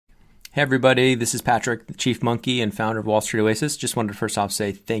Hey everybody, this is Patrick, the Chief Monkey and founder of Wall Street Oasis. Just wanted to first off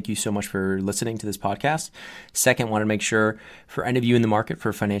say thank you so much for listening to this podcast. Second, want to make sure for any of you in the market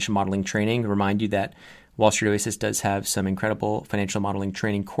for financial modeling training, remind you that Wall Street Oasis does have some incredible financial modeling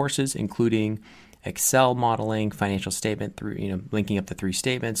training courses, including Excel modeling, financial statement through, linking up the three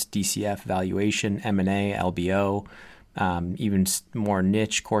statements, DCF, valuation, M&A, LBO, even more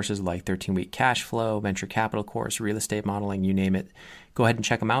niche courses like 13-week cash flow, venture capital course, real estate modeling, you name it. Go ahead and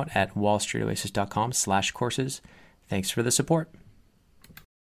check them out at wallstreetoasis.com/courses. Thanks for the support.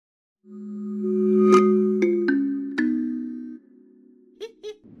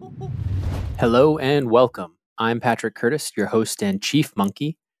 Hello and welcome. I'm Patrick Curtis, your host and Chief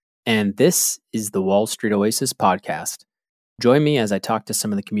Monkey, and this is the Wall Street Oasis podcast. Join me as I talk to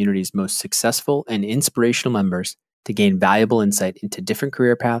some of the community's most successful and inspirational members to gain valuable insight into different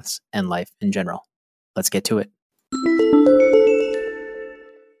career paths and life in general. Let's get to it.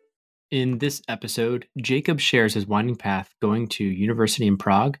 In this episode, Jacob shares his winding path going to university in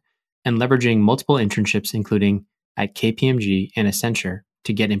Prague and leveraging multiple internships, including at KPMG and Accenture,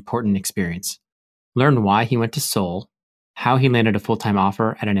 to get important experience. Learn why he went to Seoul, how he landed a full-time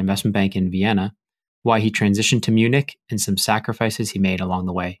offer at an investment bank in Vienna, why he transitioned to Munich, and some sacrifices he made along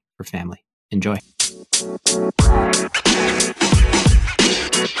the way for family. Enjoy.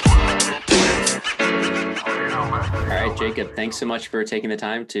 All right, Jacob, thanks so much for taking the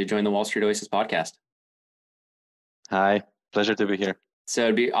time to join the Wall Street Oasis podcast. Hi, pleasure to be here. So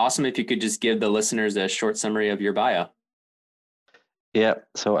it'd be awesome if you could just give the listeners a short summary of your bio. Yeah,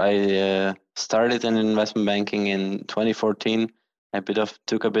 so I started in investment banking in 2014.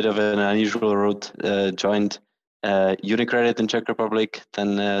 Took a bit of an unusual route, joined UniCredit in Czech Republic,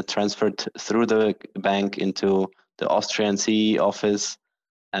 then transferred through the bank into the Austrian CE office.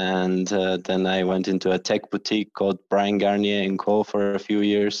 And then I went into a tech boutique called Bryan Garnier & Co. for a few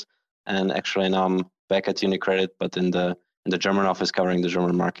years. And actually now I'm back at UniCredit, but in the German office covering the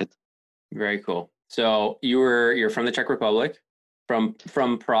German market. Very cool. So you're from the Czech Republic, from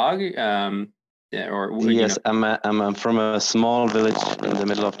Prague, Yes, I'm from a small village in the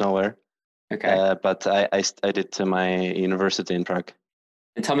middle of nowhere. Okay. But I did my university in Prague.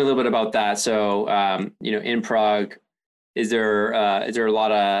 And tell me a little bit about that. So in Prague, is there a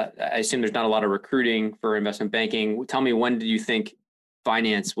lot of, I assume there's not a lot of recruiting for investment banking. Tell me, when did you think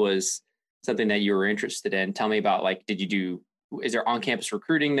finance was something that you were interested in? Tell me about, is there on-campus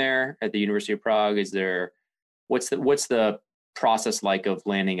recruiting there at the University of Prague? What's the process like of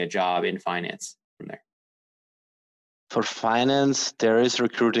landing a job in finance from there? For finance, there is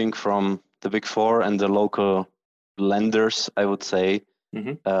recruiting from the Big Four and the local lenders, I would say.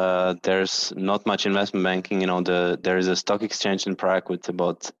 Mm-hmm. There's not much investment banking. There is a stock exchange in Prague with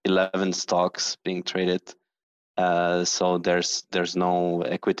about 11 stocks being traded. So there's no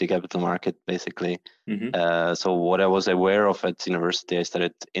equity capital market basically. Mm-hmm. So what I was aware of at university, I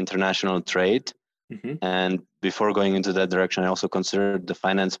studied international trade. Mm-hmm. And before going into that direction, I also considered the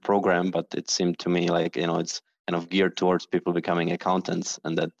finance program, but it seemed to me like, it's kind of geared towards people becoming accountants,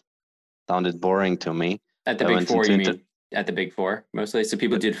 and that sounded boring to me. At the Big Four, you mean? At the Big Four, mostly. So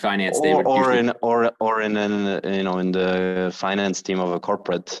people did finance. In the finance team of a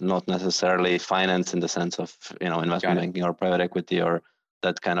corporate, not necessarily finance in the sense of investment banking or private equity or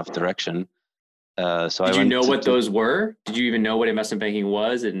that kind of direction. So did you know what those were? Did you even know what investment banking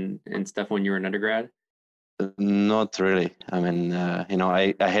was and stuff when you were an undergrad? Not really. I mean,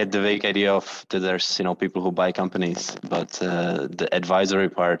 I had the vague idea of that there's people who buy companies, but the advisory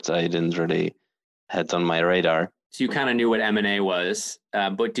part I didn't really had on my radar. So you kind of knew what M&A was,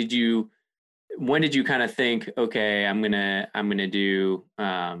 but when did you kind of think, okay, I'm gonna do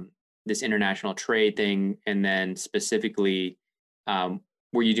this international trade thing, and then specifically,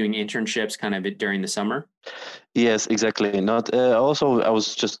 were you doing internships kind of during the summer? Yes, exactly. Also, I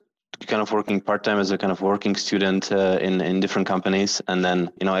was just kind of working part-time as a kind of working student in different companies, and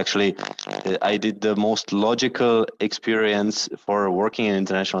then actually I did the most logical experience for working in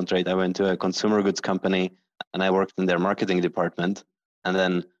international trade. I went to a consumer goods company and I worked in their marketing department. And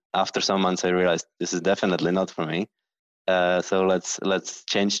then after some months, I realized this is definitely not for me. So let's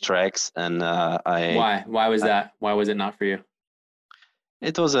change tracks. And Why was that? Why was it not for you?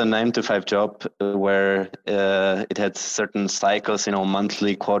 It was a 9-to-5 job where it had certain cycles,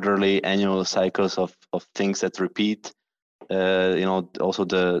 monthly, quarterly, annual cycles of things that repeat. Also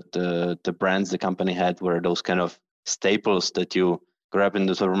the brands the company had were those kind of staples that you grab in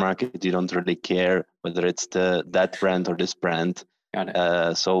the supermarket. You don't really care whether it's that brand or this brand. Got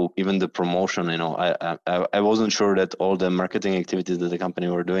it. So even the promotion, I wasn't sure that all the marketing activities that the company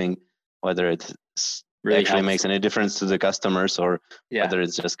were doing, whether it's really actually helps. makes any difference to the customers, or whether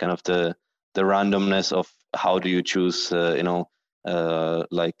it's just kind of the randomness of how do you choose,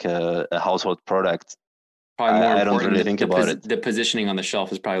 like a household product. Probably more I don't important. really think about it. The positioning on the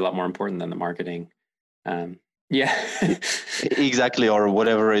shelf is probably a lot more important than the marketing. Yeah. Exactly, or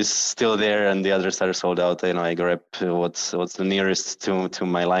whatever is still there and the others are sold out. I grab what's the nearest to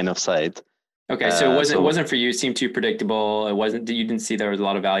my line of sight. Okay, so it wasn't for you. It seemed too predictable. It wasn't. You didn't see there was a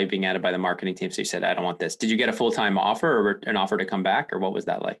lot of value being added by the marketing team. So you said, "I don't want this." Did you get a full-time offer or an offer to come back, or what was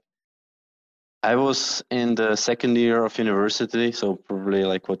that like? I was in the second year of university, so probably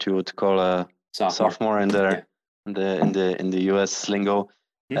like what you would call a sophomore in the US lingo,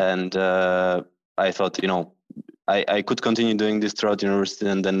 and I thought, I could continue doing this throughout university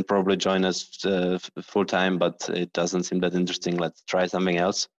and then probably join us full time, but it doesn't seem that interesting. Let's try something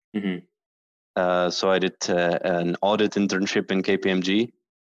else. Mm-hmm. So I did an audit internship in KPMG.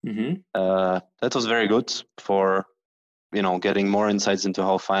 Mm-hmm. That was very good for getting more insights into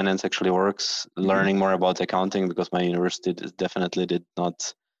how finance actually works, learning more about accounting, because my university definitely did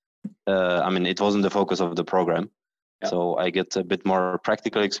not. It wasn't the focus of the program. Yeah. So I get a bit more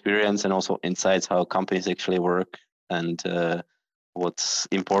practical experience and also insights how companies actually work and what's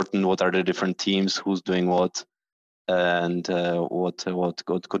important, what are the different teams, who's doing what, and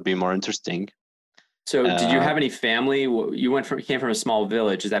what could be more interesting. So did you have any family? You came from a small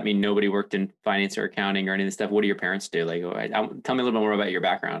village. Does that mean nobody worked in finance or accounting or any of this stuff? What do your parents do? Like, tell me a little bit more about your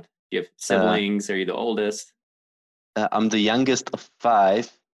background. Do you have siblings? Are you the oldest? I'm the youngest of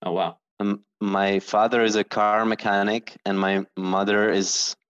 5. Oh, wow. My father is a car mechanic and my mother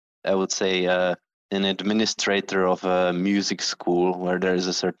is, I would say, an administrator of a music school where there is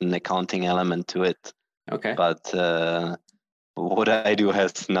a certain accounting element to it. Okay. But what I do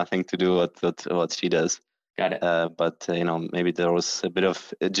has nothing to do with what she does. Got it. But maybe there was a bit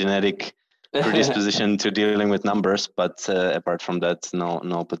of a genetic predisposition to dealing with numbers, but apart from that,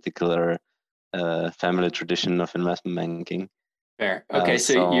 no particular family tradition of investment banking. Fair. Okay,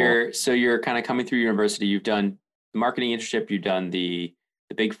 so you're kind of coming through university. You've done the marketing internship. You've done the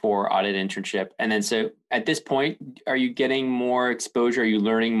Big Four audit internship, and then so at this point, are you getting more exposure? Are you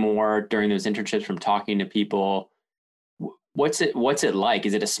learning more during those internships from talking to people? What's it like?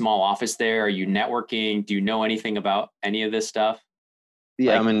 Is it a small office there? Are you networking? Do you know anything about any of this stuff?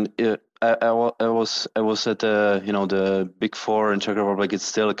 Yeah, I was at the Big Four in Czech Republic. It's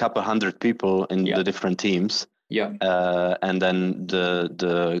still a couple hundred people in the different teams. Yeah. And then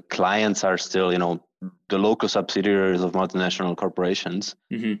the clients are still the local subsidiaries of multinational corporations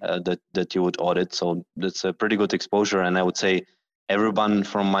that you would audit. So that's a pretty good exposure. And I would say everyone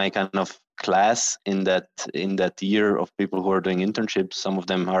from my kind of class in that year of people who are doing internships, some of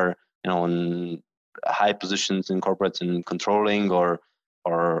them are in high positions in corporates and controlling or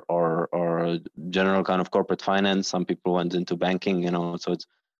general kind of corporate finance. Some people went into banking, so it's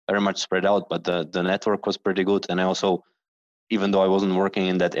very much spread out, but the network was pretty good. And I also, even though I wasn't working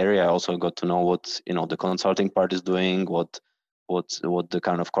in that area, I also got to know what the consulting part is doing, what the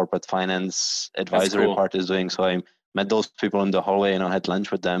kind of corporate finance advisory part is doing. So I met those people in the hallway, had lunch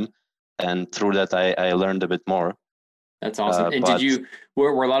with them, and through that I learned a bit more. That's awesome. And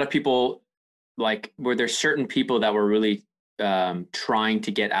were a lot of people were there certain people that were really trying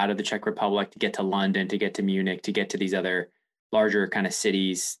to get out of the Czech Republic, to get to London, to get to Munich, to get to these other larger kind of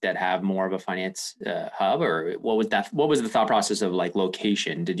cities that have more of a finance hub? Or what was the thought process of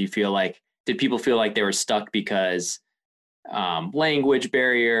location? Did people feel like they were stuck because language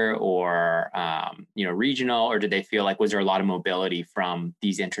barrier or regional, or did they feel like, was there a lot of mobility from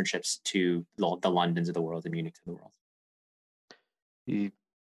these internships to the Londons of the world, the Munichs of the world?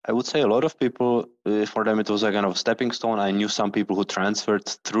 I would say a lot of people, for them, it was a kind of stepping stone. I knew some people who transferred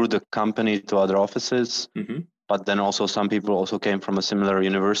through the company to other offices, but then also some people also came from a similar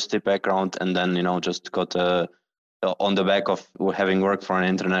university background and then, just got on the back of having worked for an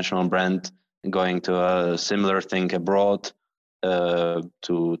international brand, going to a similar thing abroad, to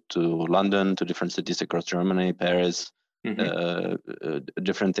London, to different cities across Germany, Paris,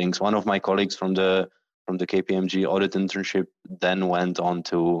 different things. One of my colleagues from the KPMG audit internship then went on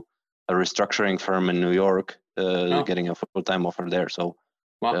to a restructuring firm in New York, getting a full-time offer there. So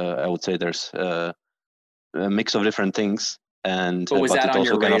I would say there's a mix of different things. And but was that on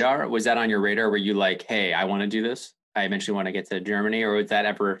your radar? Was that on your radar? Were you like, hey, I want to do this? I eventually want to get to Germany, or was that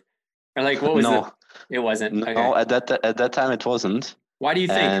ever, or what was it? It wasn't. No, okay. At that time it wasn't. Why do you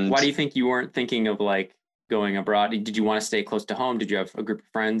think? Why do you think you weren't thinking of going abroad? Did you want to stay close to home? Did you have a group of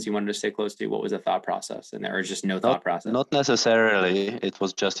friends you wanted to stay close to? What was the thought process? And there was just no thought process? Not necessarily. It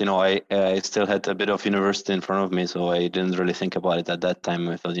was just, I still had a bit of university in front of me, so I didn't really think about it at that time.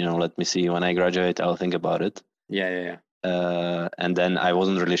 I thought, let me see, when I graduate, I'll think about it. Yeah. And then I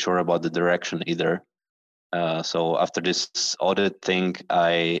wasn't really sure about the direction either. So after this audit thing,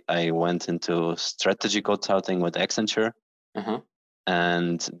 I went into strategy consulting with Accenture. Uh-huh.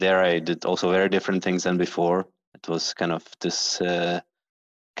 And there I did also very different things than before. It was kind of this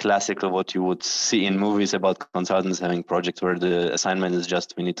classical what you would see in movies about consultants having projects where the assignment is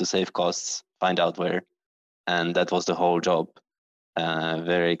just, we need to save costs, find out where. And that was the whole job.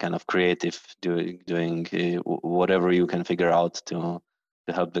 Very kind of creative, doing whatever you can figure out to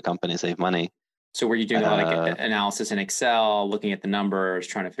help the company save money. So were you doing a lot of analysis in Excel, looking at the numbers,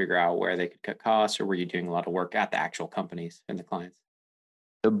 trying to figure out where they could cut costs, or were you doing a lot of work at the actual companies and the clients?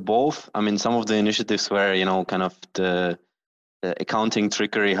 Both. I mean, some of the initiatives were, kind of the accounting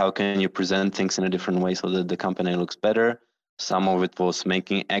trickery. How can you present things in a different way so that the company looks better? Some of it was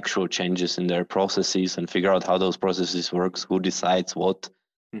making actual changes in their processes and figure out how those processes works, who decides what,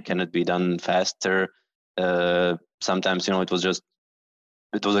 can it be done faster? Sometimes,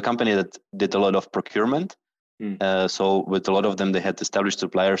 it was a company that did a lot of procurement. So with a lot of them, they had established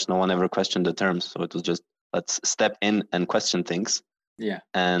suppliers. No one ever questioned the terms. So it was just, let's step in and question things. Yeah.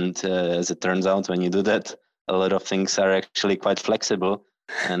 And as it turns out, when you do that, a lot of things are actually quite flexible.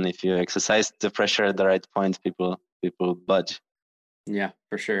 And if you exercise the pressure at the right point, people budge. Yeah,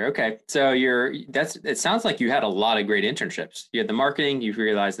 for sure. Okay. So it sounds like you had a lot of great internships. You had the marketing, you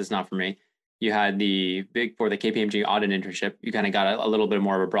realized it's not for me. You had the Big Four, the KPMG audit internship. You kind of got a little bit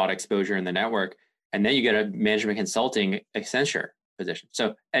more of a broad exposure in the network. And then you get a management consulting Accenture position.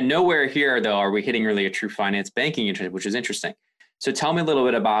 So, and nowhere here, though, are we hitting really a true finance banking internship, which is interesting. So tell me a little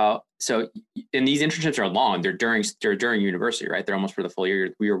bit about, and these internships are long. They're during university, right? They're almost for the full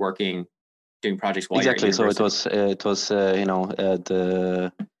year. We were working, doing projects while exactly. You're at university. So it was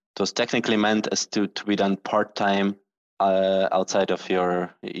it was technically meant as to be done part-time outside of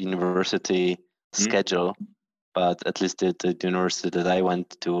your university schedule. But at least the university that I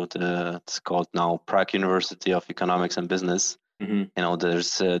went to, it's called now Prague University of Economics and Business.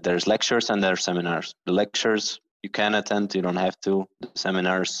 There's lectures and there's seminars. The lectures you can attend, you don't have to. The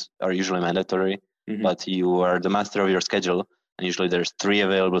seminars are usually mandatory, but you are the master of your schedule. And usually there's 3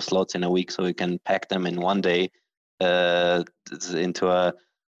 available slots in a week, so you can pack them in one day into a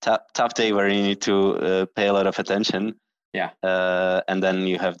tough day where you need to pay a lot of attention. Yeah. And then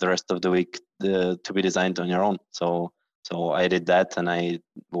you have the rest of the week to be designed on your own. So I did that, and I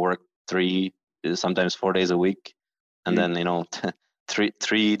worked 3, sometimes 4 days a week, and then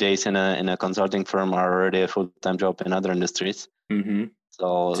 3 days in a consulting firm are already a full-time job in other industries.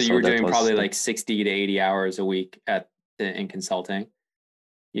 So you were doing probably like 60 to 80 hours a week in consulting,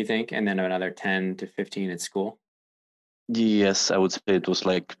 you think, and then another 10 to 15 at school. Yes, I would say it was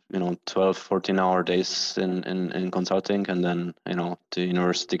like 12, 14-hour days in consulting, and then the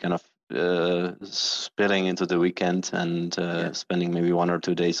university kind of spilling into the weekend and spending maybe 1 or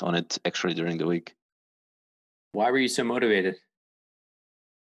 2 days on it actually during the week. Why were you so motivated?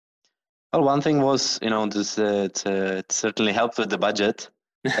 Well, one thing was, it certainly helped with the budget.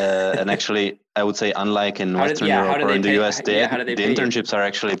 And actually, I would say, unlike in Western Europe or in the US, the internships are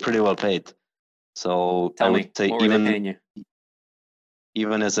actually pretty well paid. So I would say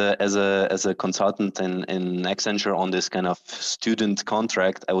even as a consultant in Accenture on this kind of student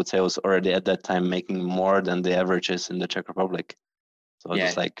contract, I would say I was already at that time making more than the averages in the Czech Republic. So it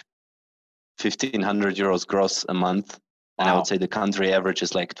was like 1,500 euros gross a month. And I would say the country average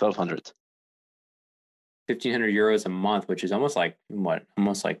is like 1,200. 1,500 euros a month, which is almost like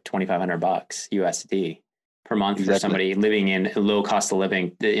 $2,500 USD per month for somebody living in a low cost of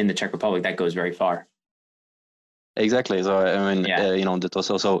living in the Czech Republic. That goes very far. Exactly. So I mean, that was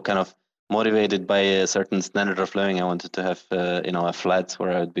also kind of motivated by a certain standard of living. I wanted to have a flat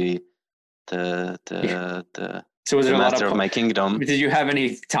where I would be the so was it master of my kingdom. Did you have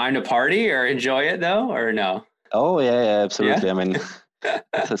any time to party or enjoy it though, or no? Oh yeah, absolutely. Yeah? I mean,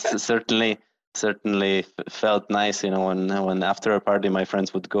 it certainly felt nice, when after a party my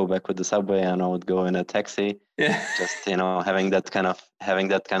friends would go back with the subway and I would go in a taxi. Yeah. Just having that kind of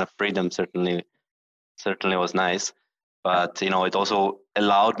freedom certainly was nice. But it also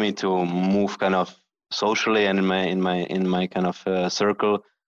allowed me to move kind of socially and in my kind of circle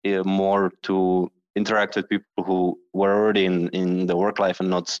more to interact with people who were already in the work life and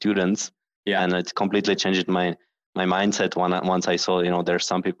not students. Yeah. And it completely changed my mindset once I saw, there's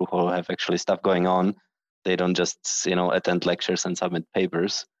some people who have actually stuff going on. They don't just, attend lectures and submit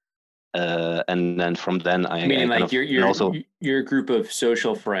papers. And then from then meaning like your group of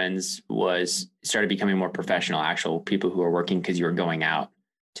social friends started becoming more professional, actual people who are working because you were going out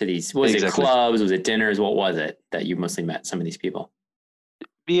to these, was it clubs, was it dinners, what was it that you mostly met some of these people?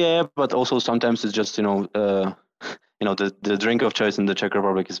 Yeah, but also sometimes it's just the drink of choice in the Czech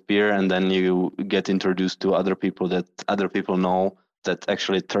Republic is beer, and then you get introduced to other people that other people know that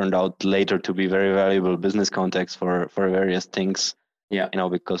actually turned out later to be very valuable business contacts for various things. Yeah,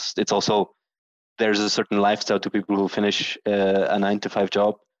 because it's also, there's a certain lifestyle to people who finish a 9-to-5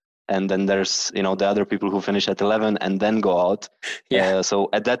 job, and then there's the other people who finish at 11 and then go out. Yeah. So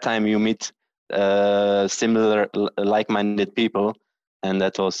at that time you meet similar like-minded people, and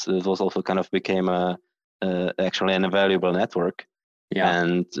that was also kind of became actually an invaluable network. Yeah.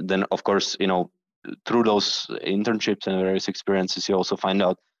 And then of course through those internships and various experiences you also find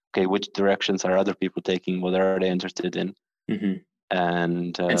out, okay, which directions are other people taking, what are they interested in. Mm-hmm.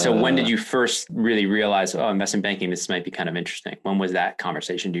 And so when did you first really realize, investment banking, this might be kind of interesting? When was that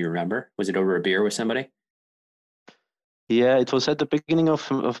conversation? Do you remember? Was it over a beer with somebody? Yeah, it was at the beginning of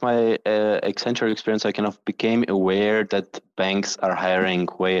my Accenture experience. I kind of became aware that banks are hiring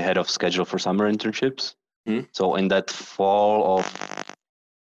way ahead of schedule for summer internships. Mm-hmm. So in that fall of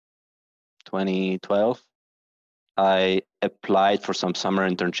 2012, I applied for some summer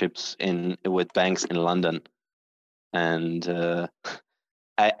internships with banks in London. And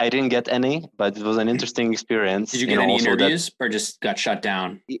I didn't get any, but it was an interesting experience. Did you get any interviews or just got shut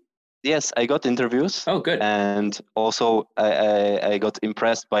down? Yes, I got interviews. Oh, good. And also I got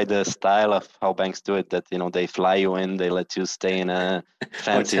impressed by the style of how banks do it, that, they fly you in, they let you stay in a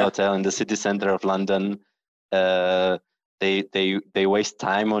fancy hotel in the city center of London. They waste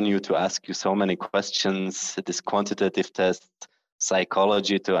time on you to ask you so many questions, this quantitative test,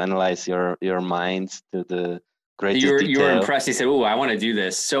 psychology to analyze your mind to the greatest detail. You were impressed. You said, "Oh, I want to do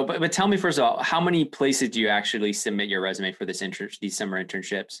this." So, but tell me first of all, how many places do you actually submit your resume for these summer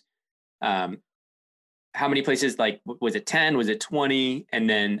internships? How many places, like, was it 10, was it 20? And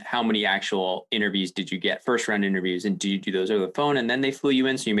then how many actual interviews did you get, first round interviews? And do you do those over the phone and then they flew you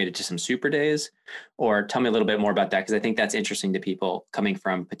in? So you made it to some super days? Or tell me a little bit more about that, because I think that's interesting to people coming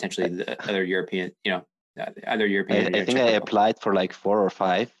from potentially the other European, other European. I think I applied for like 4 or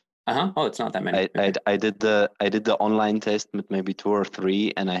 5. Oh, it's not that many. I did the online test with maybe 2 or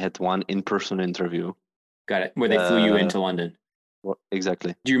 3, and I had one in-person interview. Got it. Where they flew you into London.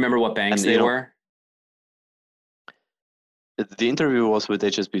 Exactly. Do you remember what banks they were? The interview was with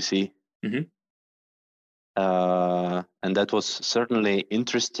HSBC. Mm-hmm. And that was certainly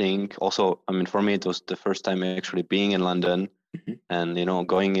interesting. Also, I mean, for me, it was the first time actually being in London, mm-hmm. and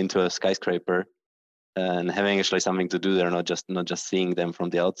going into a skyscraper and having actually something to do there, not just seeing them from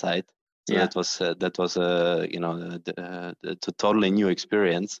the outside. So yeah. that was a totally new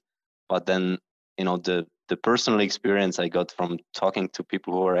experience. But then the personal experience I got from talking to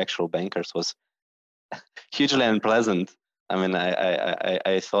people who are actual bankers was hugely unpleasant. I mean,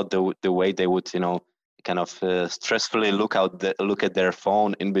 I thought the way they would kind of stressfully look at their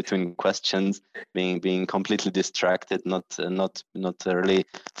phone in between questions, being completely distracted, not really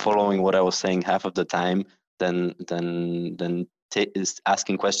following what I was saying half of the time, then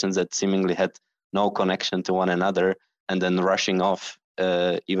asking questions that seemingly had no connection to one another, and then rushing off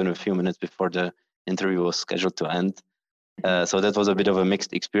even a few minutes before the interview was scheduled to end. So that was a bit of a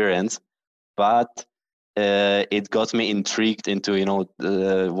mixed experience, but it got me intrigued into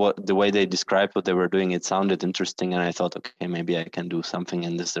the way they described what they were doing. It sounded interesting, and I thought, okay, maybe I can do something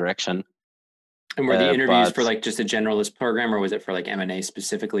in this direction. And were the interviews for like just a generalist program, or was it for like M&A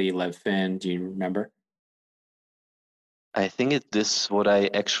specifically, LevFin? Do you remember? I think what I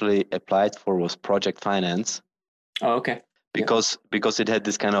actually applied for was project finance. Oh, okay. Because it had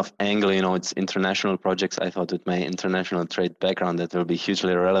this kind of angle, it's international projects. I thought with my international trade background that will be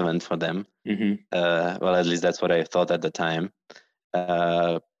hugely relevant for them. Mm-hmm. Well, at least that's what I thought at the time.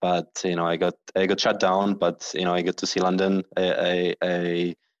 But I got shut down. But I got to see London.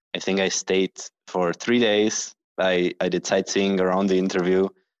 I think I stayed for 3 days. I did sightseeing around the interview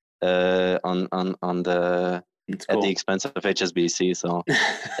on the at the expense of HSBC. So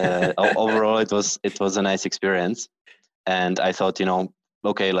overall, it was a nice experience. And I thought,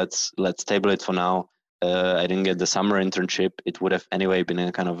 okay, let's table it for now. I didn't get the summer internship. It would have anyway been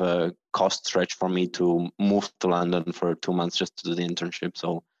a kind of a cost stretch for me to move to London for 2 months just to do the internship.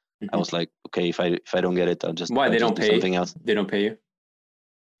 So mm-hmm. I was like, okay, if I don't get it, I'll just they don't do pay something else. They don't pay you?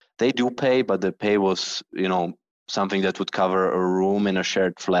 They do pay, but the pay was something that would cover a room in a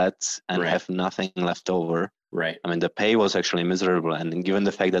shared flat and have nothing left over. Right. I mean, the pay was actually miserable, and given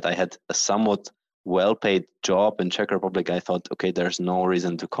the fact that I had a somewhat well-paid job in Czech Republic, I thought, okay, there's no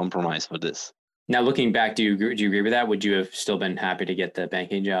reason to compromise for this. Now, looking back, do you agree with that? Would you have still been happy to get the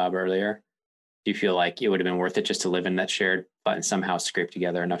banking job earlier? Do you feel like it would have been worth it just to live in that shared, but somehow scrape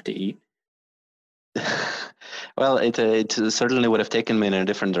together enough to eat? Well, it certainly would have taken me in a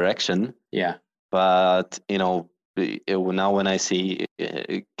different direction. Yeah. But, now when I see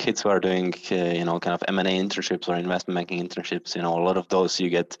kids who are doing, kind of M&A internships or investment banking internships, a lot of those you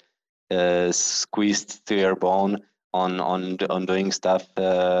get squeezed to your bone on doing stuff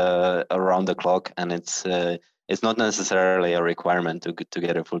around the clock, and it's not necessarily a requirement to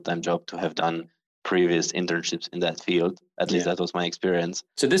get a full-time job to have done previous internships in that field. At least that was my experience.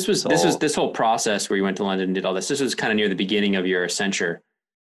 So this whole process where you went to London and did all this. This was kind of near the beginning of your Accenture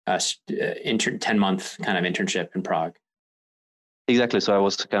 10-month kind of internship in Prague. Exactly. So I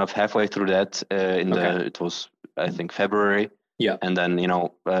was kind of halfway through that it was, I think, February. Yeah. And then,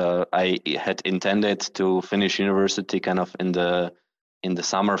 I had intended to finish university kind of in the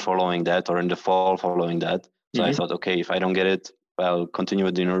summer following that, or in the fall following that. So I thought, okay, if I don't get it, I'll continue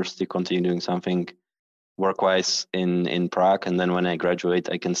at the university, continue doing something work-wise in Prague. And then when I graduate,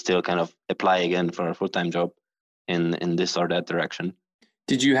 I can still kind of apply again for a full-time job in this or that direction.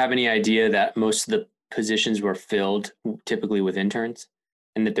 Did you have any idea that most of the positions were filled typically with interns,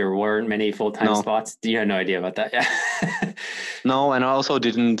 and that there weren't many full-time spots? You had no idea about that? Yeah. No, and I also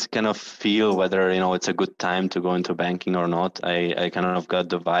didn't kind of feel whether, it's a good time to go into banking or not. I kind of got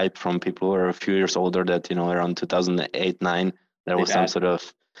the vibe from people who are a few years older that, around 2008-9, there was some sort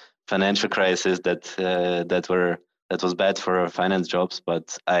of financial crisis that was bad for finance jobs,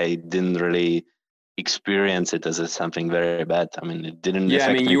 but I didn't really experience it as something very bad. I mean, it didn't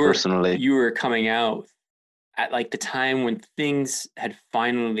affect me personally. You were coming out at like the time when things had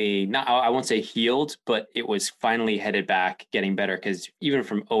finally, I won't say healed, but it was finally headed back, getting better. Because even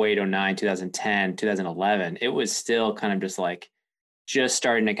from 08, 09, 2010, 2011, it was still kind of just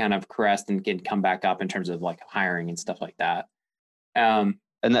starting to kind of crest and come back up in terms of like hiring and stuff like that.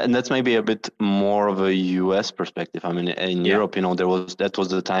 And that's maybe a bit more of a US perspective. I mean, in Europe, that was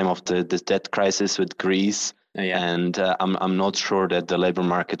the time of this debt crisis with Greece. And I'm not sure that the labor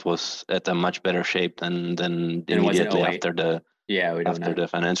market was at a much better shape than immediately after the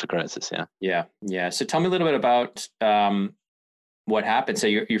financial crisis. Yeah. So tell me a little bit about what happened. So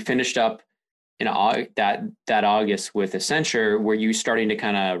you finished up in that August with Accenture. Were you starting to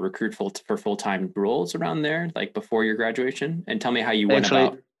kind of recruit for full-time roles around there, like before your graduation? And tell me how you went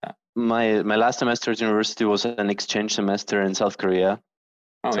about that. My last semester at university was an exchange semester in South Korea.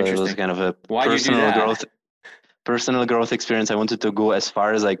 Oh, so interesting. It was kind of a personal growth experience. I wanted to go as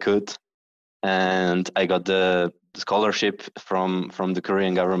far as I could, and I got the scholarship from the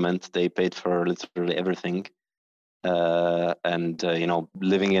Korean government. They paid for literally everything.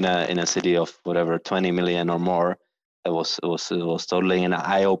 Living in a city of whatever 20 million or more, it was totally an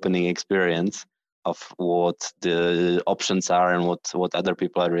eye-opening experience of what the options are and what other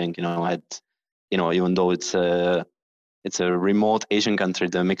people are doing. Even though it's a remote Asian country,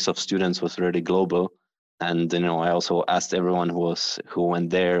 the mix of students was really global. And I also asked everyone who went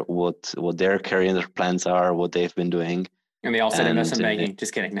there what their career plans are, what they've been doing. And they all said investment banking.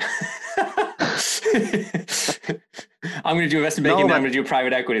 Just kidding. I'm going to do investment banking, and I'm going to do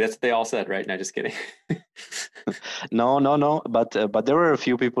private equity. That's what they all said, right? No, just kidding. No. But there were a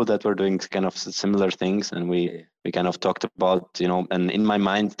few people that were doing kind of similar things, and we kind of talked about, and in my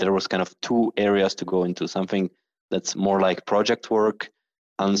mind there was kind of two areas to go into: something that's more like project work,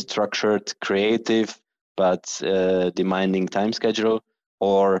 unstructured, creative, but demanding time schedule,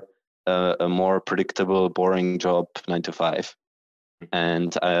 or a more predictable, boring job, 9 to 5.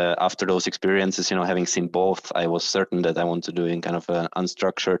 And after those experiences, having seen both, I was certain that I want to do in kind of an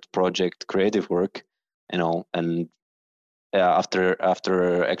unstructured project, creative work, and after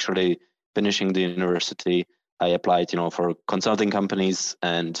actually finishing the university, I applied, for consulting companies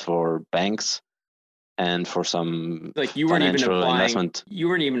and for banks and for some financial investment. You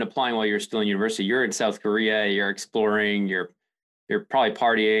weren't even applying while you were still in university. You're in South Korea, you're exploring, you're probably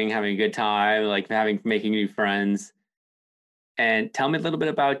partying, having a good time, making new friends. And tell me a little bit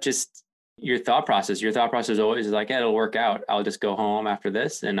about just your thought process. Your thought process always is like, it'll work out. I'll just go home after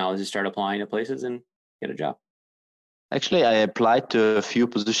this and I'll just start applying to places and get a job. Actually, I applied to a few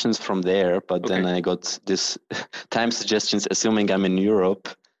positions from there, but then I got this time suggestions, assuming I'm in Europe.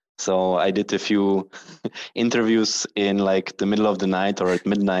 So I did a few interviews in like the middle of the night or at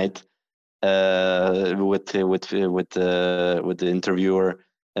midnight with the interviewer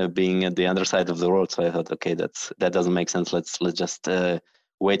being at the other side of the world. So I thought, okay, that doesn't make sense. Let's just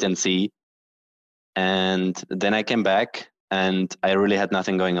wait and see. And then I came back and I really had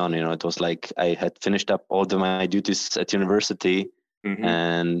nothing going on. It was like I had finished up all my duties at university,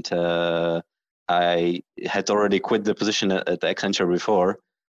 and I had already quit the position at Accenture before,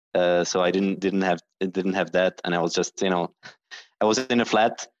 so I didn't have that, and I was just I was in a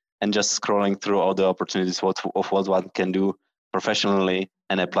flat and just scrolling through all the opportunities of what one can do professionally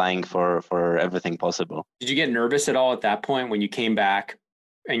and applying for everything possible. Did you get nervous at all at that point when you came back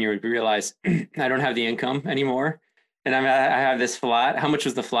and you realized I don't have the income anymore, and I have this flat? How much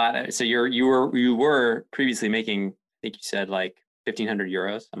was the flat? So you were previously making, I think you said like 1,500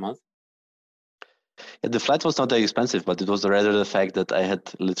 euros a month. The flat was not that expensive, but it was rather the fact that I had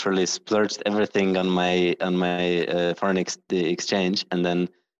literally splurged everything on my foreign exchange, and then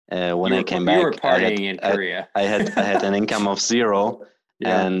when I came back, you were partying in Korea. I had an income of zero,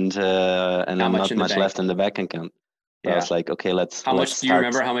 and not much left in the bank account. So I was like, okay, let's. How much start. Do you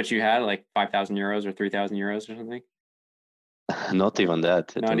remember how much you had? Like 5,000 euros or 3,000 euros or something? Not even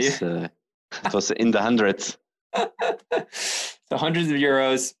that. It was in the hundreds. So hundreds of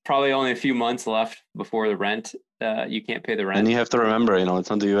euros, probably only a few months left before the rent. You can't pay the rent. And you have to remember, it's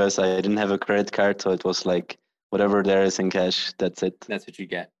not the US. I didn't have a credit card, so it was like whatever there is in cash, that's it. That's what you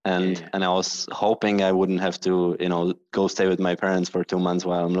get. And I was hoping I wouldn't have to, go stay with my parents for 2 months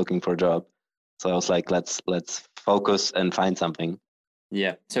while I'm looking for a job. So I was like, let's focus and find something.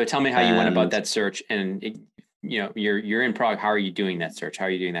 Yeah. So tell me how you went about that search, and you're in Prague. How are you doing that search? How are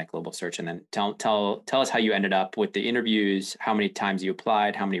you doing that global search? And then tell us how you ended up with the interviews, how many times you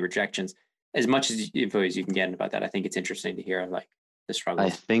applied, how many rejections, as much info as you can get about that. I think it's interesting to hear like the struggle. I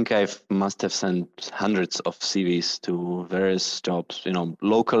think must have sent hundreds of CVs to various jobs,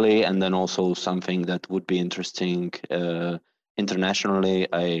 locally, and then also something that would be interesting internationally.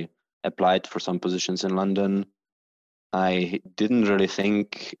 I applied for some positions in London. I didn't really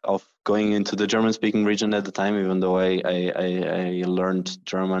think of going into the German-speaking region at the time, even though I learned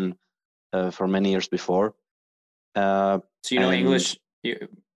German for many years before. So English,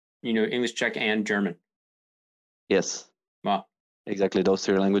 English, Czech, and German. Yes. Wow. Exactly, those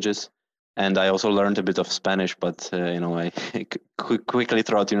 3 languages. And I also learned a bit of Spanish, but I quickly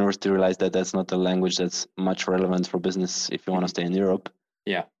throughout university realized that that's not a language that's much relevant for business if you want to stay in Europe.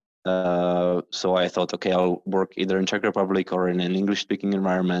 Yeah. So I thought, okay, I'll work either in Czech Republic or in an English-speaking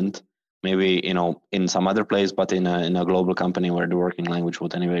environment, maybe in some other place, but in a global company where the working language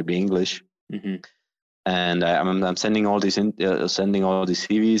would anyway be English. And I'm sending all these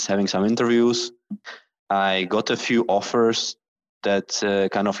CVs, having some interviews. I got a few offers that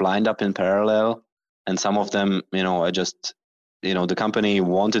kind of lined up in parallel, and some of them, I just, the company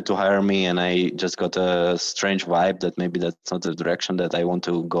wanted to hire me, and I just got a strange vibe that maybe that's not the direction that I want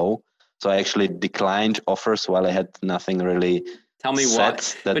to go. So I actually declined offers while I had nothing really. Tell me why.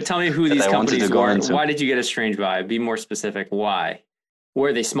 But tell me who these companies were. Why did you get a strange vibe? Be more specific. Why?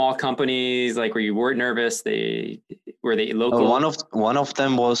 Were they small companies? Like, were you nervous? Were they local? One of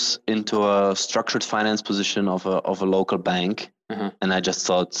them was into a structured finance position of a local bank, and I just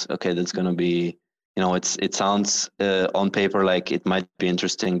thought, okay, that's going to be, it sounds on paper like it might be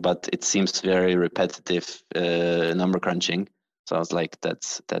interesting, but it seems very repetitive number crunching. So I was like,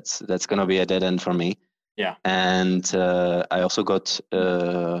 that's going to be a dead end for me. Yeah. And I also got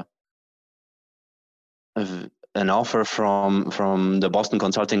an offer from the Boston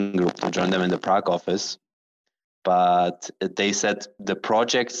Consulting Group to join them in the Prague office, but they said the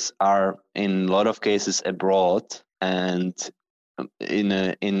projects are in a lot of cases abroad, and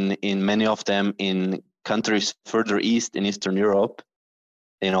in many of them in countries further east in Eastern Europe,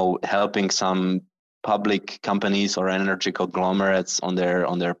 helping some public companies or energy conglomerates on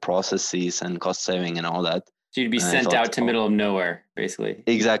their processes and cost saving and all that. So you'd be sent out to middle of nowhere, basically.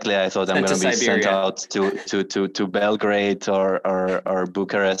 Exactly. I thought I'm going to be sent out to Belgrade or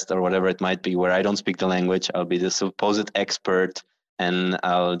Bucharest or whatever it might be, where I don't speak the language. I'll be the supposed expert, and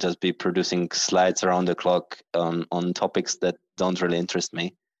I'll just be producing slides around the clock on topics that don't really interest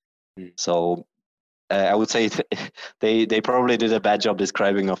me. So I would say they probably did a bad job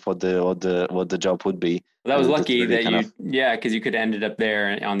describing of what the job would be. Well, that was lucky really that because you could have ended up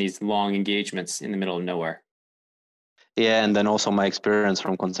there on these long engagements in the middle of nowhere. Yeah, and then also my experience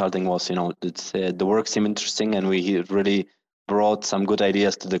from consulting was, the work seemed interesting, and we really brought some good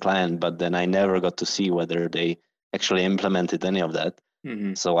ideas to the client, but then I never got to see whether they actually implemented any of that.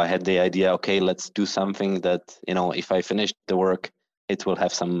 So I had the idea, okay, let's do something that, if I finish the work, it will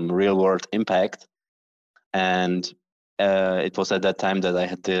have some real world impact. And it was at that time that I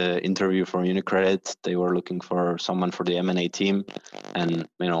had the interview for UniCredit. They were looking for someone for the M&A team, and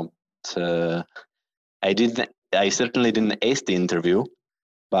I certainly didn't ace the interview,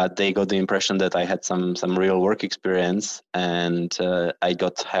 but they got the impression that I had some real work experience, and I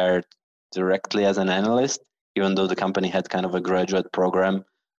got hired directly as an analyst. Even though the company had kind of a graduate program,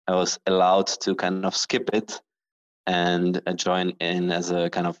 I was allowed to kind of skip it and join in as a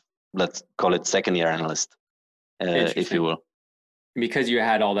kind of, let's call it, second year analyst, if you will. Because you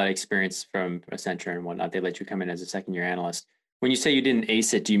had all that experience from Accenture and whatnot, they let you come in as a second year analyst. When you say you didn't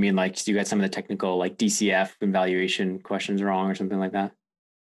ace it, do you mean like you got some of the technical, like DCF and valuation questions wrong or something like that?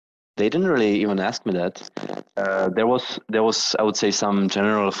 They didn't really even ask me that. There was I would say some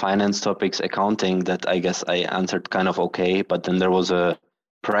general finance topics, accounting, that I guess I answered kind of okay, but then there was a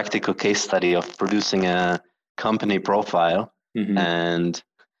practical case study of producing a company profile, and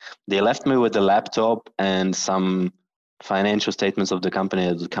they left me with a laptop and some financial statements of the company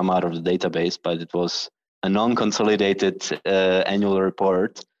that would come out of the database, but it was a non-consolidated annual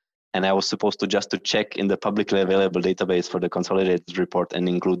report, and I was supposed to just to check in the publicly available database for the consolidated report and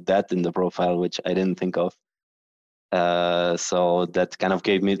include that in the profile, which I didn't think of. So that kind of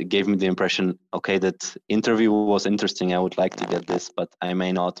gave me the impression, okay, that interview was interesting. I would like to get this, but I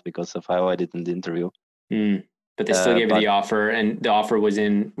may not because of how I did in the interview. But they still gave you the offer, and the offer was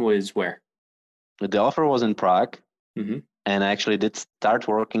where? The offer was in Prague, and I actually did start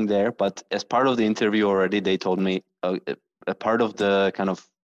working there. But as part of the interview already, they told me a part of the kind of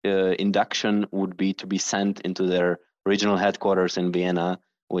induction would be to be sent into their regional headquarters in Vienna,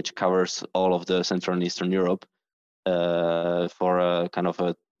 which covers all of the Central and Eastern Europe, for a kind of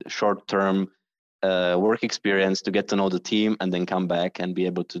a short-term work experience to get to know the team and then come back and be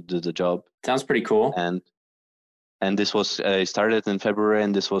able to do the job. Sounds pretty cool. And this was started in February,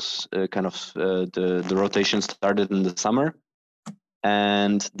 and this was kind of the rotation started in the summer.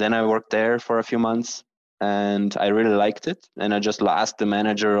 And then I worked there for a few months, and I really liked it. And I just asked the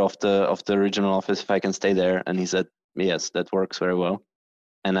manager of the regional office if I can stay there, and he said, yes, that works very well.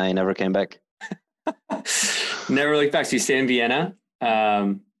 And I never came back. Never looked back. So you stayed in Vienna.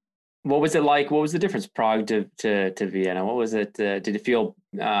 What was it like? What was the difference, Prague to Vienna? What was it? Did it feel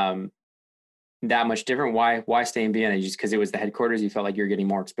that much different? Why stay in Vienna? Just because it was the headquarters? You felt like you were getting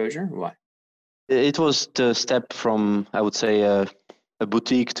more exposure? Or what? It was the step from, I would say, a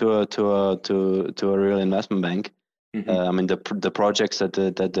boutique to a real investment bank. I mean, the projects that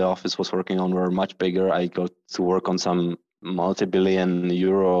the office was working on were much bigger. I got to work on some multi-billion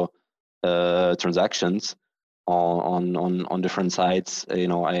euro transactions on different sides. You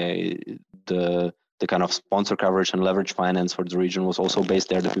know, the kind of sponsor coverage and leverage finance for the region was also based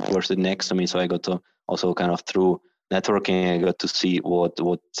there. The people were sitting next to me, so I got to also kind of through networking, I got to see what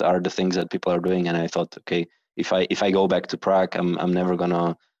are the things that people are doing, and I thought, okay, if I go back to Prague, I'm never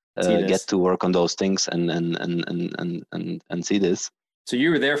gonna get to work on those things and see this. So you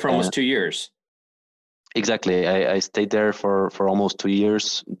were there for almost 2 years. Exactly. I stayed there for almost 2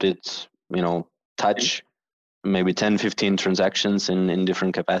 years. Did, you know, touch maybe 10, 15 transactions in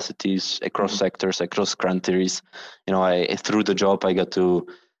different capacities across sectors, across countries. You know, through the job, I got to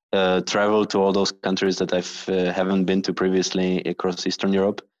travel to all those countries that haven't been to previously across Eastern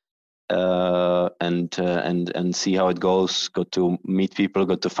Europe, and see how it goes. Got to meet people,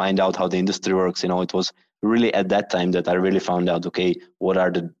 got to find out how the industry works. You know, it was really at that time that I really found out, okay, what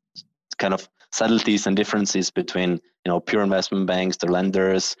are the kind of subtleties and differences between, you know, pure investment banks, the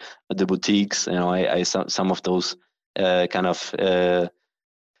lenders, the boutiques. You know, I some of those kind of did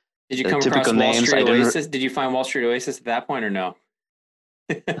you come across Wall Street Oasis? Did you find Wall Street Oasis at that point or no?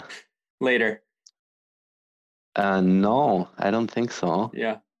 Later. No, I don't think so.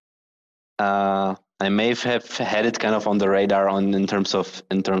 Yeah. I may have had it kind of on the radar in terms of,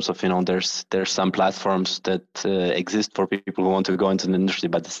 you know, there's some platforms that exist for people who want to go into the industry,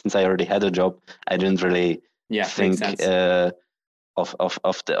 but since I already had a job, I didn't really think of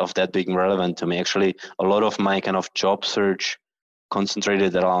that being relevant to me. Actually, a lot of my kind of job search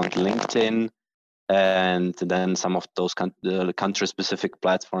concentrated around LinkedIn, and then some of those country-specific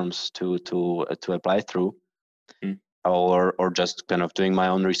platforms to apply through. Or just kind of doing my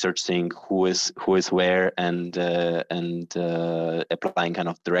own research, seeing who is where, and applying kind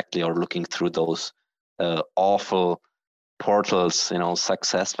of directly, or looking through those awful portals, you know,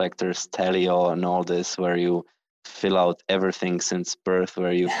 SuccessFactors, Telio, and all this, where you fill out everything since birth,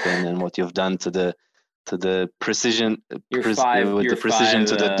 where you've been and what you've done to the precision, to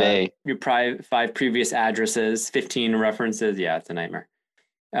the day. Your 5 previous addresses, 15 references. Yeah, it's a nightmare.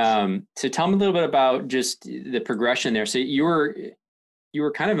 So tell me a little bit about just the progression there. So you were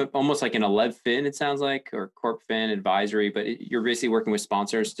kind of almost like in a Lev Fin, it sounds like, or Corp Fin advisory, but you're basically working with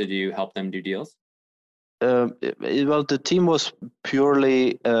sponsors to help them do deals. Well, the team was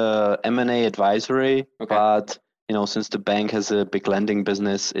purely M&A advisory, but since the bank has a big lending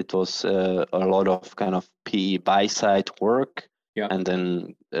business, it was a lot of kind of PE buy side work, and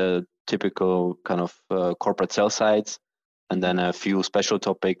then typical kind of corporate sell sides, and then a few special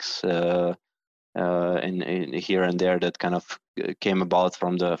topics in here and there that kind of came about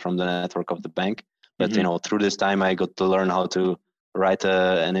from the network of the bank. But through this time, I got to learn how to write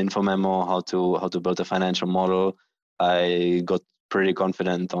an info memo, how to build a financial model. I got pretty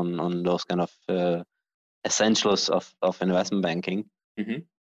confident on those kind of essentials of investment banking. Then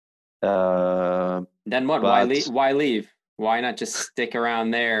what? Why leave? Why not just stick around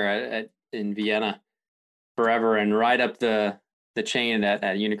there in Vienna forever and ride up the chain at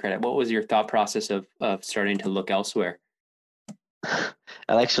UniCredit? What was your thought process of starting to look elsewhere?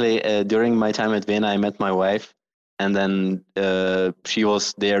 Well, actually, during my time at Vienna, I met my wife, and then she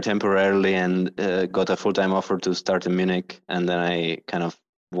was there temporarily and got a full-time offer to start in Munich. And then I kind of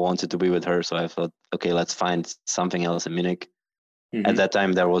wanted to be with her, so I thought, okay, let's find something else in Munich. At that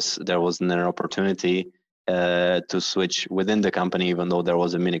time, there wasn't an opportunity to switch within the company, even though there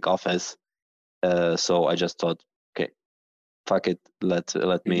was a Munich office. So I just thought, okay, fuck it, let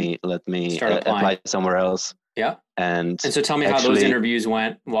me apply somewhere else. Yeah. And so tell me how those interviews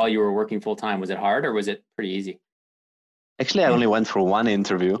went while you were working full time. Was it hard or was it pretty easy? Actually, I only went for one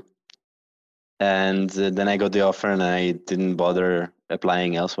interview, and then I got the offer, and I didn't bother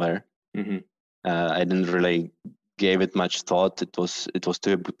applying elsewhere. I didn't really give it much thought. It was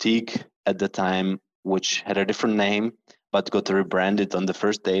to a boutique at the time, which had a different name, but got rebranded on the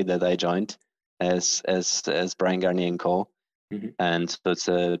first day that I joined as Bryan Garnier & Co. And so it's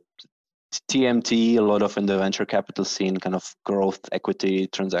a TMT, a lot of in the venture capital scene, kind of growth, equity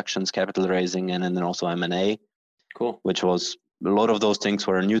transactions, capital raising, and then also M&A. Cool. Which was a lot of those things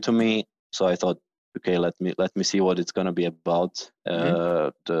were new to me. So I thought, okay, let me see what it's going to be about.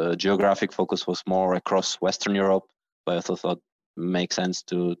 The geographic focus was more across Western Europe, but I thought it makes sense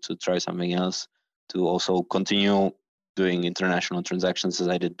to try something else, to also continue doing international transactions as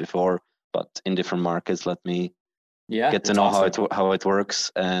I did before, but in different markets. Let me get to know how it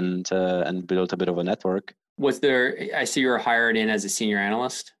works and build a bit of a network. Was there? I see you were hired in as a senior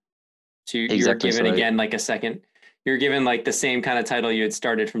analyst. So you were given again like a second. You're given like the same kind of title you had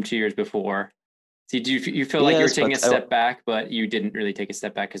started from 2 years before. So do you feel like you were taking a step back, but you didn't really take a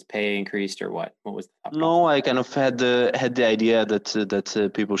step back because pay increased, or what? What was the No, I kind of had the idea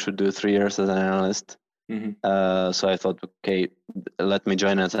that people should do 3 years as an analyst. So I thought, okay, let me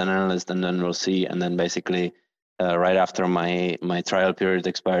join as an analyst, and then we'll see. And then basically, right after my trial period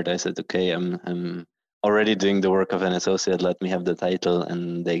expired, I said, okay, I'm already doing the work of an associate. Let me have the title,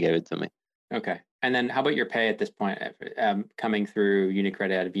 and they gave it to me. Okay. And then how about your pay at this point? Coming through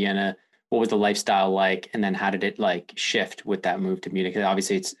UniCredit out of Vienna, what was the lifestyle like? And then how did it like shift with that move to Munich?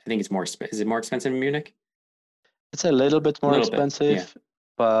 Obviously, I think it's more. Is it more expensive in Munich? It's a little bit more expensive,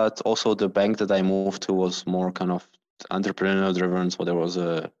 but also the bank that I moved to was more kind of entrepreneurial driven. So there was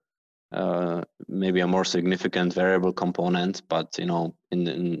maybe a more significant variable component, but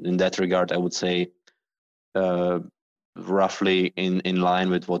in that regard, I would say roughly in line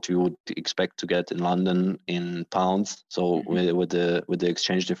with what you would expect to get in London in pounds. So with the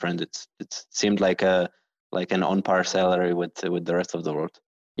exchange difference, it seemed like an on par salary with the rest of the world.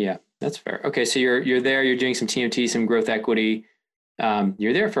 Yeah, that's fair. Okay, so you're there. You're doing some TMT, some growth equity.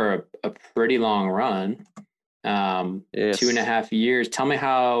 You're there for a pretty long run. Yes. 2.5 years. Tell me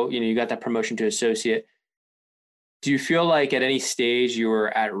how you got that promotion to associate. Do you feel like at any stage you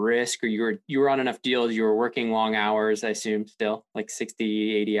were at risk, or you were on enough deals, you were working long hours, I assume still, like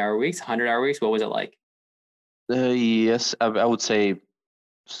 60, 80-hour weeks, 100-hour weeks? What was it like? Yes, I would say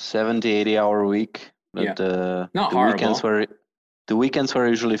 70, 80-hour week. But not horrible. The weekends were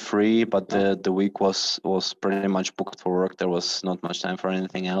usually free, but the week was pretty much booked for work. There was not much time for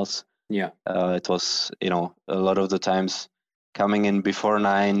anything else. Yeah. It was, a lot of the times coming in before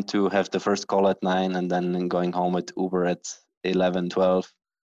 9 to have the first call at 9, and then going home at Uber at 11, 12,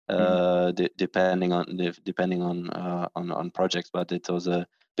 depending on projects. But it was a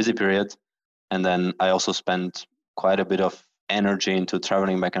busy period, and then I also spent quite a bit of energy into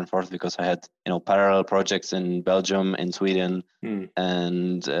traveling back and forth because I had parallel projects in Belgium, in Sweden,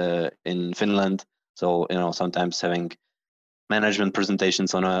 and in Finland. So sometimes having management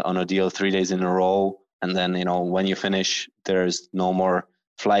presentations on a deal 3 days in a row. And then, when you finish, there's no more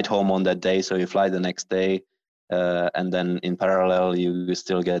flight home on that day. So you fly the next day. And then in parallel, you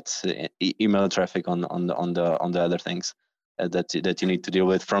still get email traffic on the other things that you need to deal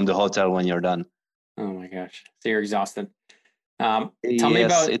with from the hotel when you're done. Oh my gosh. So you're exhausted. Tell me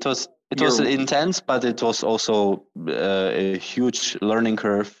about it was intense, but it was also a huge learning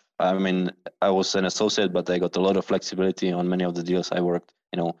curve. I mean, I was an associate, but I got a lot of flexibility on many of the deals. I worked,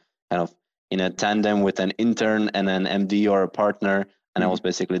 kind of in a tandem with an intern and an MD or a partner, and I was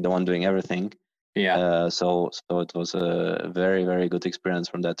basically the one doing everything. Yeah. So it was a very, very good experience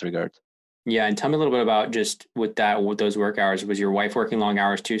from that regard. Yeah, and tell me a little bit about just with those work hours. Was your wife working long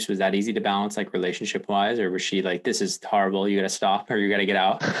hours too? So was that easy to balance, like relationship wise, or was she like, "This is horrible, you got to stop, or you got to get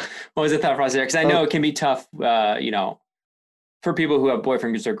out"? What was the thought process there? Because I know it can be tough, for people who have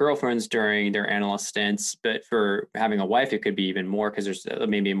boyfriends or girlfriends during their analyst stints, but for having a wife, it could be even more because there's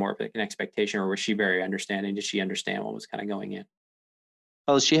maybe more of an expectation. Or was she very understanding? Did she understand what was kind of going in?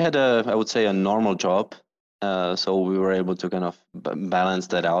 Well, she had I would say, a normal job. So we were able to kind of balance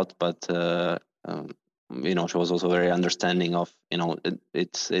that out. But, she was also very understanding of,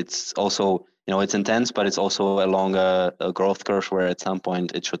 it's also, it's intense, but it's also along a growth curve where at some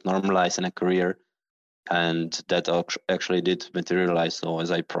point it should normalize in a career. And that actually did materialize. So as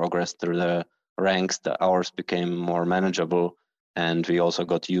I progressed through the ranks, the hours became more manageable, and we also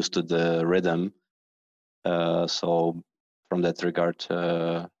got used to the rhythm. So from that regard,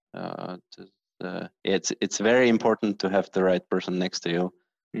 it's very important to have the right person next to you.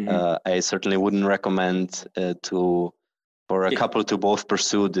 Mm-hmm. I certainly wouldn't recommend for a couple to both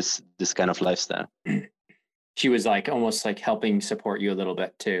pursue this kind of lifestyle. She was like almost like helping support you a little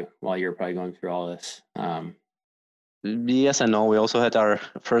bit too while you're probably going through all this. Yes and no. We also had our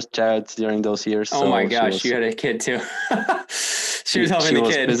first child during those years. Oh my gosh, you had a kid too. She was helping the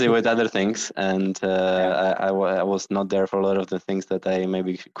kid. She was busy with other things, and I was not there for a lot of the things that I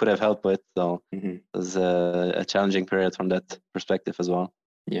maybe could have helped with. So it was a challenging period from that perspective as well.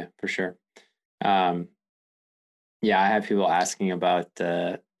 Yeah, for sure. I have people asking about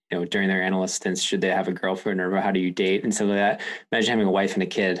during their analyst stints, should they have a girlfriend or how do you date and stuff like that? Imagine having a wife and a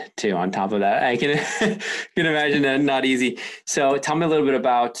kid too. On top of that, I can can imagine that not easy. So tell me a little bit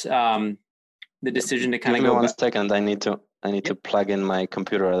about the decision to kind of go. Give me 1 second. I need to plug in my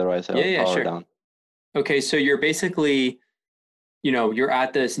computer, otherwise I'll power down. Okay, so you're basically, you're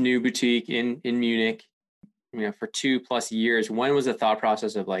at this new boutique in Munich, for 2+ years. When was the thought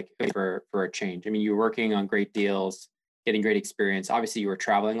process of like for a change? I mean, you're working on great deals, getting great experience. Obviously, you were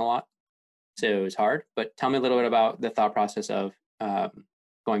traveling a lot, so it was hard. But tell me a little bit about the thought process of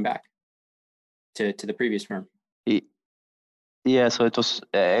going back to the previous firm. Yeah, so it was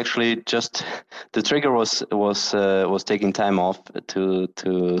actually just the trigger was taking time off to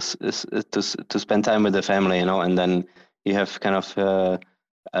spend time with the family, and then you have kind of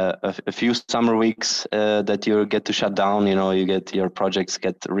a few summer weeks that you get to shut down. You get your projects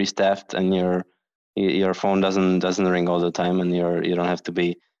get restaffed, and your phone doesn't ring all the time, and you don't have to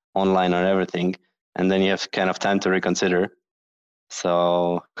be online on everything, and then you have kind of time to reconsider.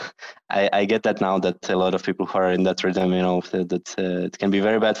 So I get that now, that a lot of people who are in that rhythm, that it can be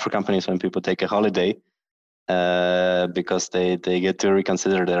very bad for companies when people take a holiday because they get to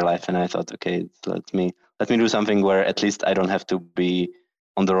reconsider their life. And I thought, okay, let me do something where at least I don't have to be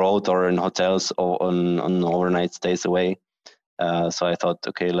on the road or in hotels or on overnight stays away. So I thought,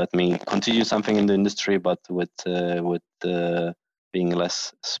 okay, let me continue something in the industry, but with being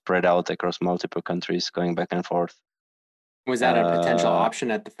less spread out across multiple countries, going back and forth. Was that a potential option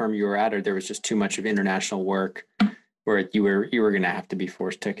at the firm you were at, or there was just too much of international work where you were going to have to be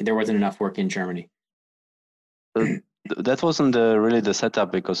forced to? There wasn't enough work in Germany. That wasn't really the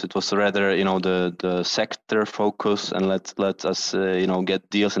setup, because it was rather the sector focus, and let us get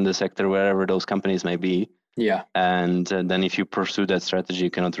deals in the sector wherever those companies may be. Yeah. And then if you pursue that strategy, you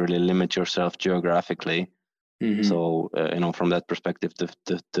cannot really limit yourself geographically. Mm-hmm. So from that perspective,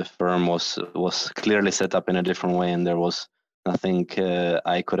 the firm was clearly set up in a different way, and there was nothing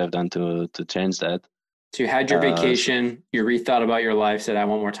I could have done to change that. So you had your vacation, you rethought about your life, said I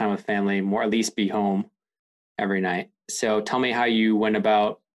want more time with family, at least be home every night. So tell me how you went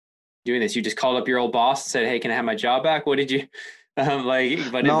about doing this. You just called up your old boss and said, "Hey, can I have my job back?" What did you I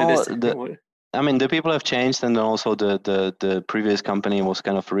mean, the people have changed, and also the previous company was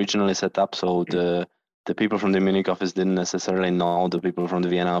kind of regionally set up, so the people from the Munich office didn't necessarily know the people from the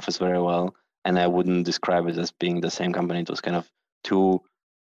Vienna office very well, and I wouldn't describe it as being the same company. It was kind of two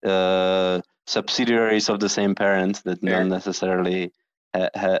subsidiaries of the same parent that don't necessarily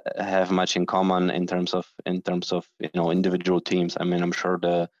have much in common in terms of individual teams. I mean, I'm sure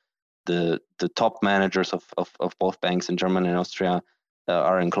the top managers of both banks in Germany and Austria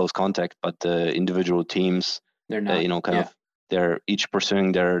are in close contact, but the individual teams, they're not. They're each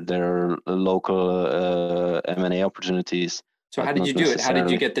pursuing their local M&A opportunities. So how did you do it? How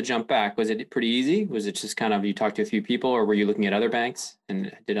did you get the jump back? Was it pretty easy? Was it just kind of you talked to a few people, or were you looking at other banks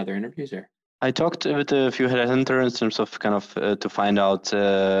and did other interviews? Or I talked with a few headhunters in terms of kind of to find out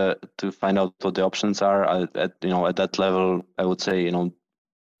what the options are. At that level, I would say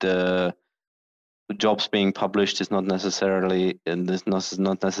the jobs being published is not necessarily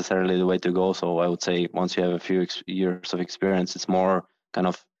the way to go. So I would say once you have a few years of experience, it's more kind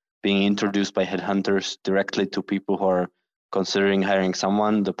of being introduced by headhunters directly to people who are considering hiring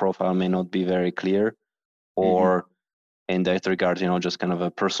someone. The profile may not be very clear, or in that regard, just kind of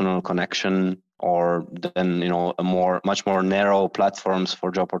a personal connection, or then much more narrow platforms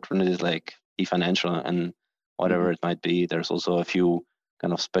for job opportunities like eFinancial and whatever it might be. There's also a few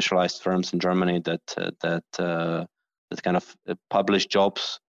kind of specialized firms in Germany that kind of publish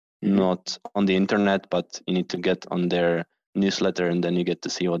jobs, not on the internet, but you need to get on their newsletter, and then you get to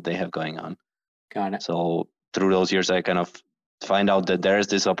see what they have going on. Got it. So through those years, I kind of find out that there is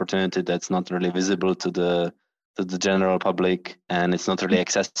this opportunity that's not really visible to the general public, and it's not really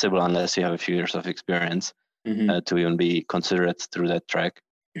accessible unless you have a few years of experience to even be considered through that track.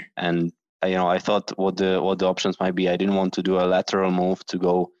 And I thought what the options might be. I didn't want to do a lateral move to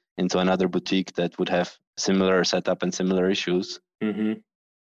go into another boutique that would have similar setup and similar issues.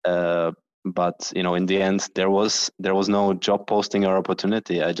 But in the end, there was no job posting or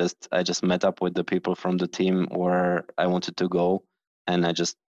opportunity. I just met up with the people from the team where I wanted to go, and I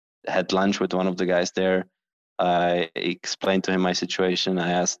just had lunch with one of the guys there. I explained to him my situation.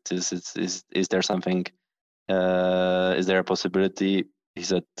 I asked, is there something? Is there a possibility? He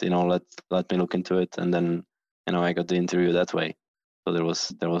said, let me look into it, and then I got the interview that way. So there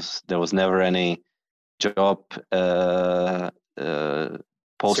was never any job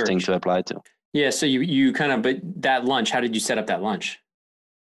posting Search to apply to. Yeah, so you kind of, but that lunch, how did you set up that lunch?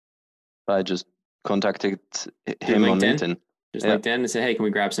 I just contacted him on LinkedIn. Just LinkedIn, and said, hey, can we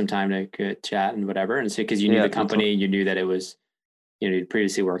grab some time to chat and whatever? And so, because you knew the company, you knew that it was, you'd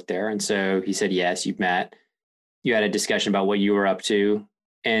previously worked there. And so he said, yes, you've met, you had a discussion about what you were up to,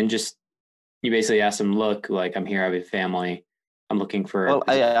 and just, you basically asked him, look, like, I'm here, I have a family, I'm looking for. Well,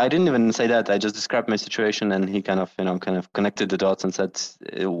 I didn't even say that. I just described my situation, and he kind of connected the dots and said,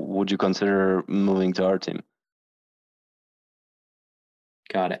 would you consider moving to our team?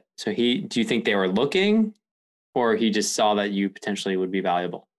 Got it. So do you think they were looking, or he just saw that you potentially would be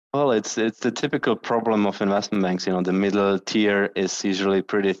valuable? Well, it's the typical problem of investment banks. The middle tier is usually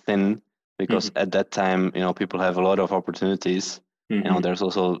pretty thin because at that time, people have a lot of opportunities. There's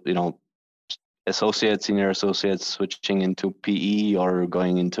also, associates, senior associates switching into PE or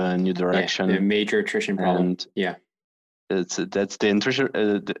going into a new direction. Yeah, major attrition problem. And that's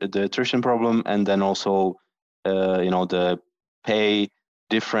the attrition problem, and then also, the pay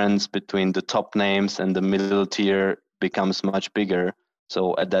difference between the top names and the middle tier becomes much bigger.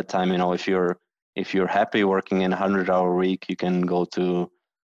 So at that time, if you're happy working in a 100-hour week, you can go to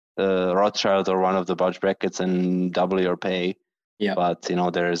Rothschild or one of the bulge brackets and double your pay. Yeah. But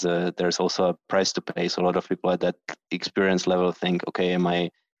there's also a price to pay. So a lot of people at that experience level think, okay, am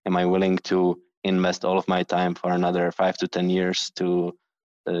I willing to invest all of my time for another 5 to 10 years to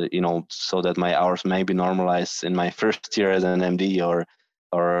so that my hours maybe normalize in my first year as an MD,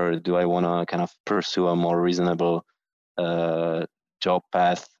 or do I want to kind of pursue a more reasonable job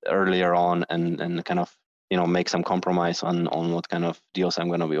path earlier on and kind of make some compromise on what kind of deals I'm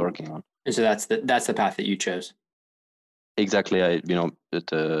going to be working on. And so that's the path that you chose. Exactly.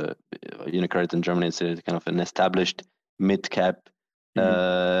 The UniCredit in Germany is kind of an established mid-cap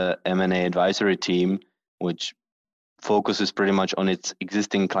M&A advisory team, which focuses pretty much on its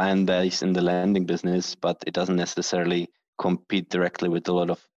existing client base in the lending business, but it doesn't necessarily compete directly with a lot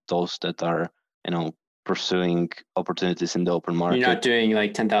of those that are, pursuing opportunities in the open market. You're not doing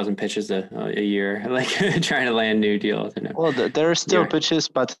like 10,000 pitches a year, like trying to land new deals. Well, there are still pitches,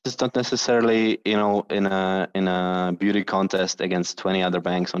 but it's not necessarily, in a beauty contest against 20 other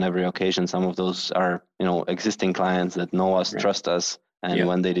banks on every occasion. Some of those are, existing clients that know us, trust us, and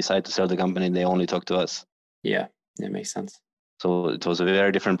when they decide to sell the company, they only talk to us. Yeah, that makes sense. So it was a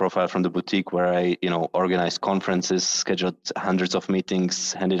very different profile from the boutique where I, organized conferences, scheduled hundreds of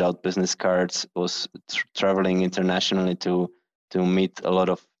meetings, handed out business cards, was traveling internationally to meet a lot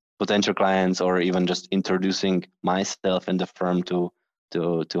of potential clients, or even just introducing myself and the firm to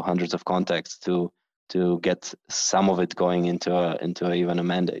hundreds of contacts to get some of it going into even a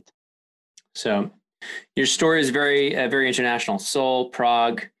mandate. So your story is very very international. Seoul,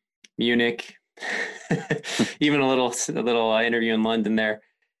 Prague, Munich. Even a little interview in London there.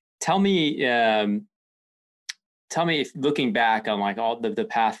 Tell me if, looking back on like all the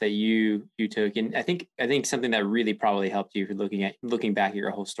path that you took, and I think something that really probably helped you for looking back at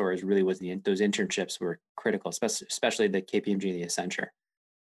your whole story really was those internships were critical, especially the KPMG and the Accenture.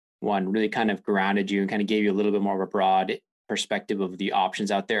 one really kind of grounded you and kind of gave you a little bit more of a broad perspective of the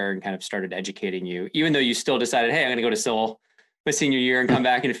options out there and kind of started educating you, even though you still decided, hey, I'm going to go to Seoul my senior year and come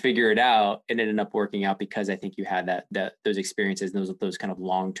back and figure it out. And it ended up working out because I think you had those experiences and those kind of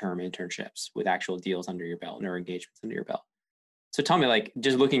long-term internships with actual deals under your belt or engagements under your belt. So tell me, like,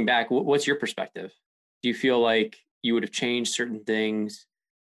 just looking back, what's your perspective? Do you feel like you would have changed certain things?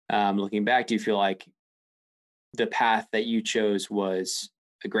 Looking back, do you feel like the path that you chose was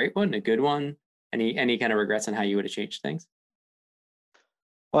a great one, a good one? Any kind of regrets on how you would have changed things?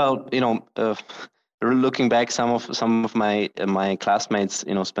 Well, looking back, some of my classmates,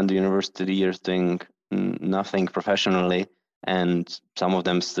 spent the university years doing nothing professionally, and some of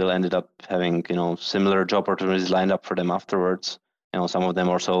them still ended up having similar job opportunities lined up for them afterwards. Some of them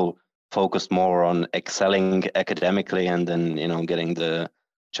also focused more on excelling academically and then getting the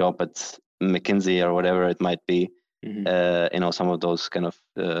job at McKinsey or whatever it might be. Mm-hmm. Some of those kind of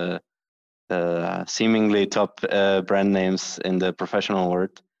seemingly top brand names in the professional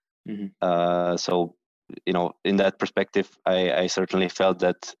world. Mm-hmm. So in that perspective, I certainly felt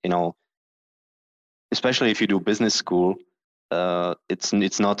that especially if you do business school,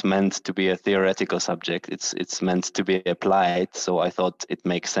 it's not meant to be a theoretical subject. It's meant to be applied. So I thought it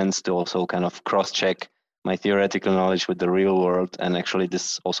makes sense to also kind of cross-check my theoretical knowledge with the real world. And actually,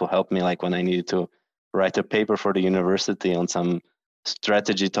 this also helped me, like when I needed to write a paper for the university on some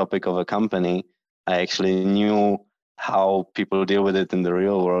strategy topic of a company, I actually knew how people deal with it in the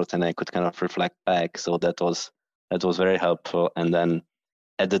real world, and I could kind of reflect back. So that was very helpful. And then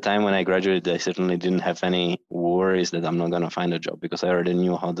at the time when I graduated, I certainly didn't have any worries that I'm not going to find a job, because I already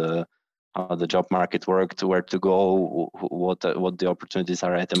knew how the job market worked, where to go, what the opportunities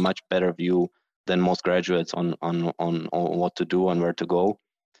are. I had a much better view than most graduates on what to do and where to go.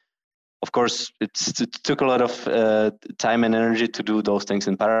 Of course, it took a lot of time and energy to do those things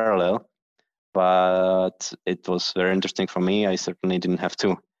in parallel, but it was very interesting for me. I certainly didn't have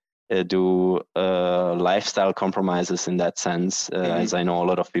to do lifestyle compromises in that sense, mm-hmm. as I know a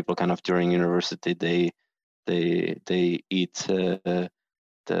lot of people kind of during university they eat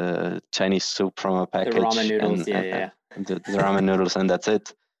the Chinese soup from a package, the ramen noodles, the ramen noodles, and that's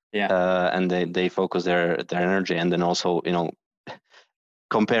it. And they focus their energy, and then also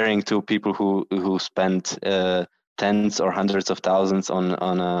comparing to people who spend tens or hundreds of thousands on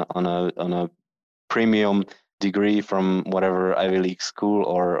a premium degree from whatever Ivy League school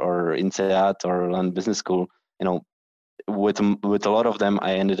or INSEAD or London Business School, with a lot of them,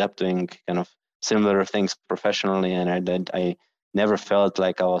 I ended up doing kind of similar things professionally, and I never felt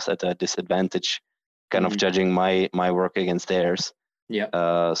like I was at a disadvantage, kind mm-hmm. of judging my work against theirs.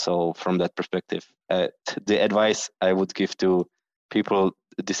 So from that perspective, the advice I would give to people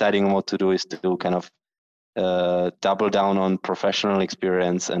deciding what to do is to kind of double down on professional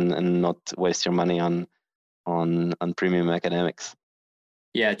experience and not waste your money on premium academics.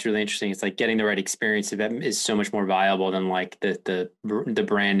 Yeah, it's really interesting. It's like getting the right experience is so much more valuable than like the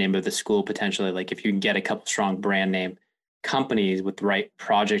brand name of the school potentially. Like if you can get a couple strong brand name companies with the right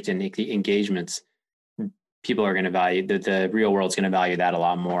project and engagements, people are going to value the real world's going to value that a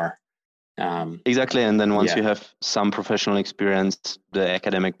lot more. Exactly. And then once you have some professional experience, the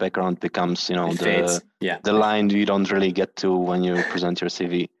academic background becomes, the line you don't really get to when you present your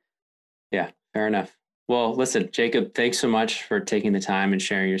CV. Yeah, fair enough. Well, listen, Jacob, thanks so much for taking the time and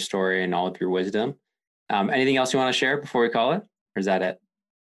sharing your story and all of your wisdom. Anything else you want to share before we call it, or is that it?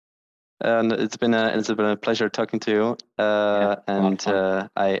 And it's been a pleasure talking to you. I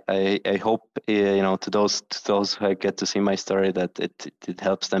hope to those who get to see my story that it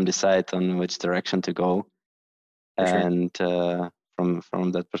helps them decide on which direction to go. For and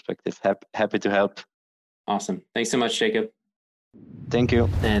from that perspective, happy to help. Awesome. Thanks so much, Jacob. Thank you.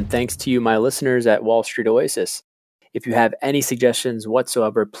 And thanks to you, my listeners at Wall Street Oasis. If you have any suggestions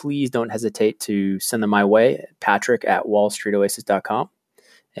whatsoever, please don't hesitate to send them my way, patrick@wallstreetoasis.com.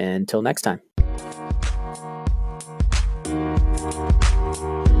 Until next time.